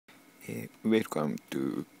Welcome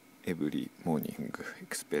to every morning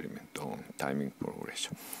experiment on timing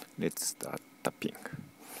progression. Let's start tapping.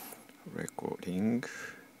 Recording.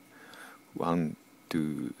 1,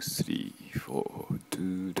 2, 3, 4.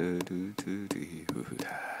 Do do do do do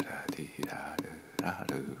da da di da da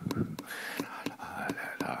do da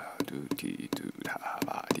da do di do da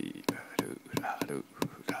ba di da do da do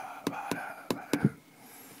da ba da ba do.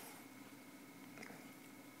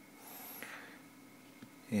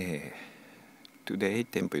 Today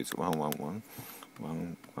tempo is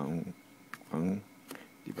 111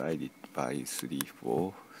 divided by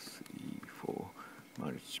 34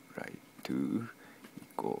 multiplied 2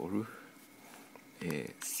 equal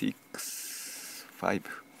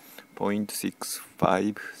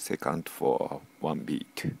 5.65 seconds for 1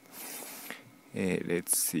 beat.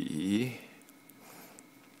 Let's see.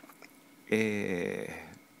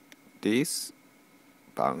 This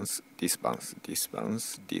bounce is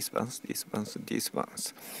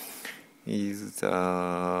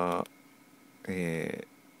the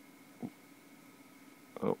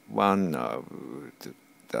 1 of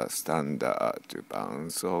the standard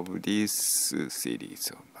bounce of this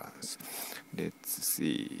series of bounce. Let's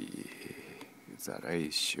see the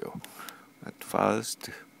ratio. At first,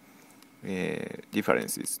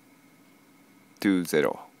 difference is 2,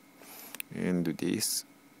 0, and this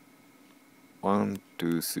 1,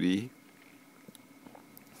 2, 3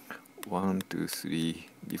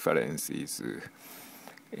 difference is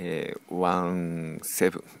 1,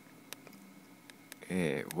 7,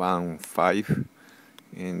 1, 5,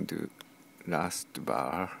 and last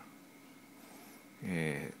bar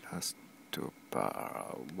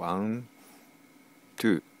 1,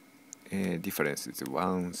 2, difference is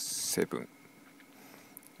 1, 7,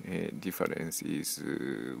 difference is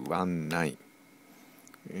 1, 9,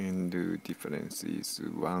 and difference is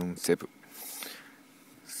 1, 7.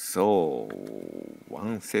 So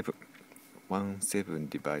 1, 7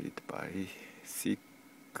 divided by 6,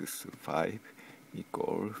 5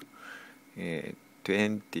 equal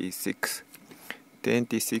 26%,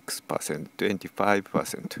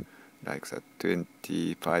 25%, like that.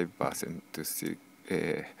 25%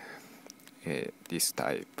 this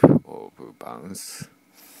type of bounce,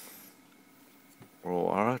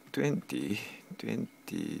 or 20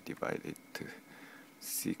 divided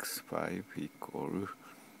 6, 5 equal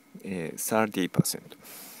 30%.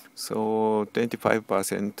 So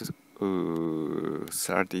 25%,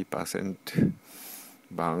 30%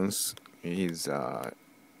 bounce is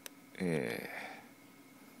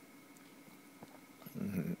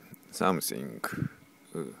something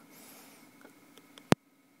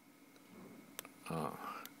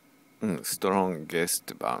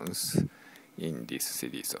strongest bounce in this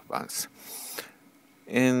series of bounce.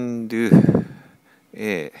 And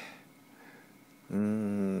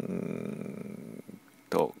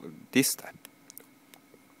this type,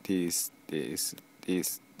 this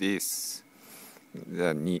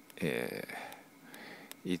the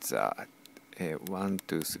it's 1,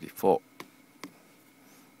 2, 3, 4.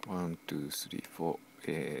 1, 2, 3, 4.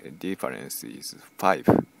 Difference is 5,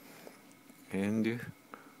 and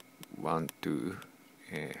 1, 2,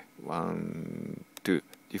 1, 2.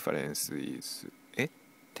 Difference is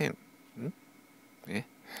 10.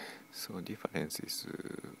 So difference is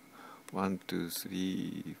 1, 2,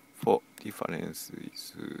 3, 4. Difference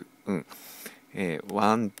is 1,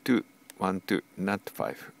 2, not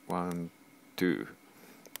 5. 1, 2,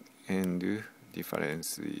 and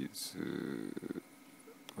difference is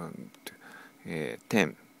 1, 2,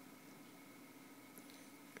 10,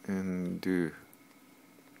 and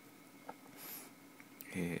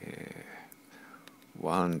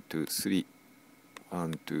 1, 2, 3.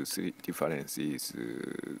 1, 2, 3. Difference is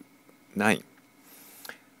 9.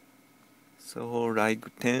 So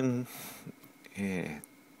like 10,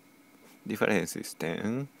 difference is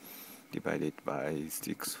 10 divided by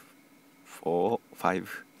 6, 4,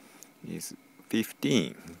 5 is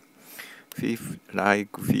 15.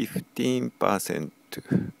 Like 15%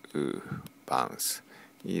 bounce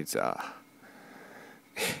is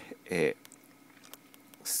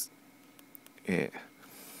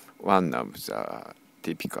one of the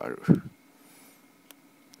typical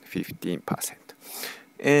 15%.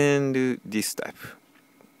 And this type,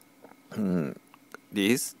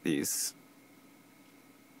 this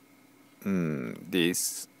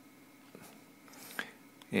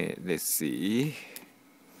let's see,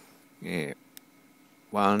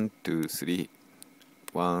 1, 2, 3,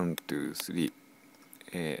 1, 2, 3,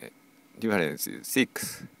 difference is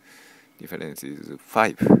 6, difference is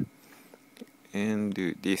 5, and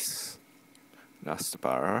this last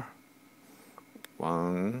bar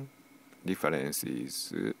 1, difference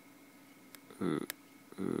is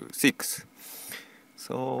 6.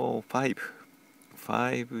 So 5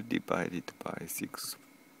 divided by 6,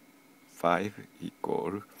 5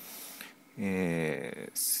 equal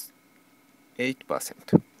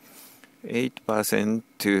 8%. 8%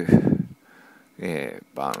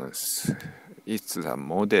 bounce. It's a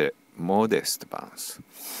modest bounce.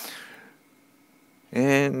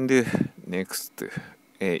 And next,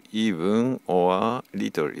 even or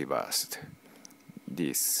little reversed.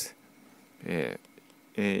 This.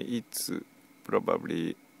 It's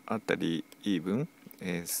probably utterly even.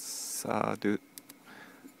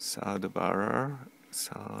 Third bar.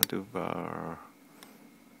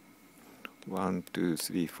 1, 2,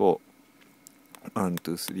 3, 4. 1,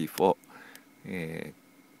 2, 3, 4.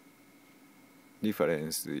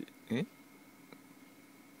 Difference.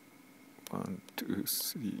 1, 2,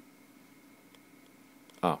 3.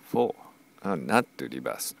 4. Not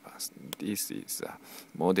reverse bounce. This is a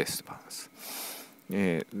modest bounce.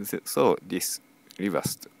 So this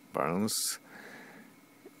reversed bounce.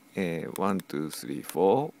 1, 2, 3,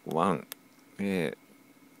 4. 1.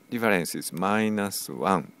 Difference is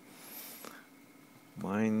 -1.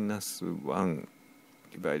 -1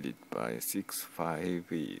 divided by 6,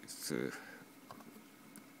 5 is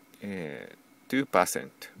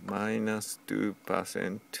 2%.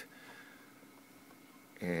 -2%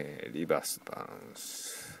 reverse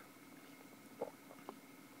bounce.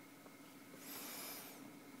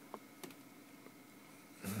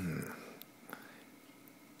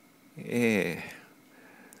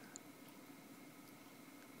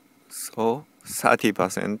 So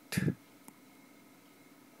 30%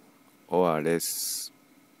 or less,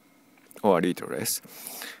 or a little less,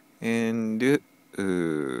 and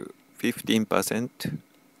 15%,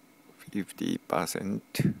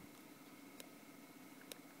 50%,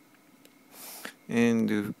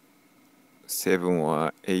 and 7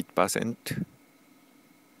 or 8%.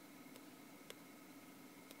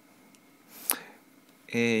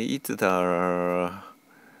 It's the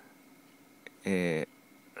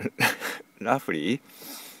roughly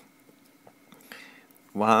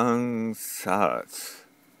 1/3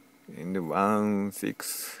 and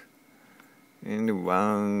 1/6 and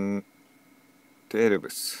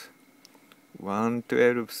 1/12.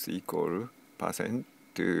 1/12 equal percent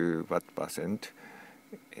to what percent?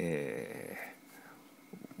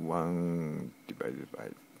 1 divided by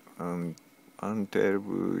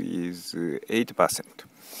 1/12 is 8%.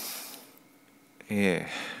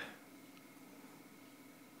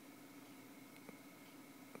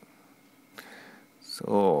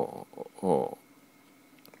 So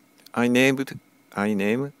I name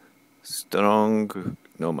strong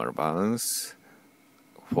normal bounce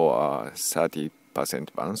for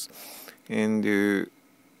 30% bounce, and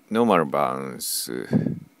normal bounce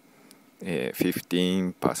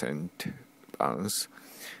 15% bounce,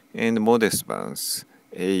 and modest bounce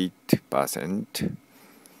 8%.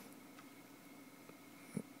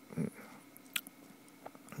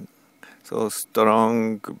 So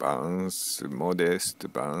strong bounce, modest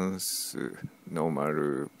bounce,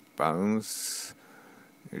 normal bounce,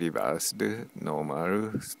 reversed,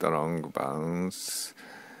 normal, strong bounce,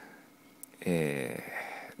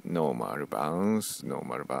 normal bounce,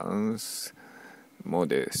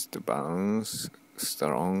 modest bounce,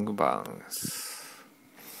 strong bounce.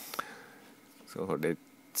 So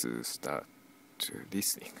let's start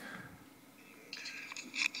listening.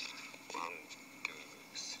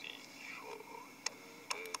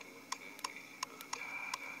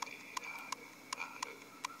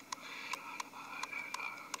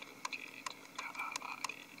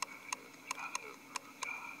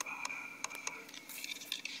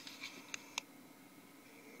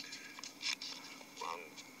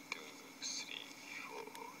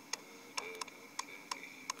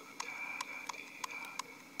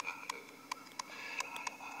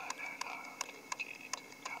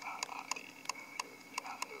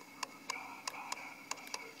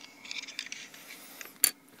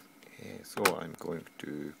 So I'm going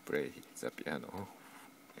to play the piano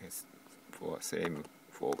for same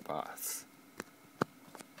 4 bars.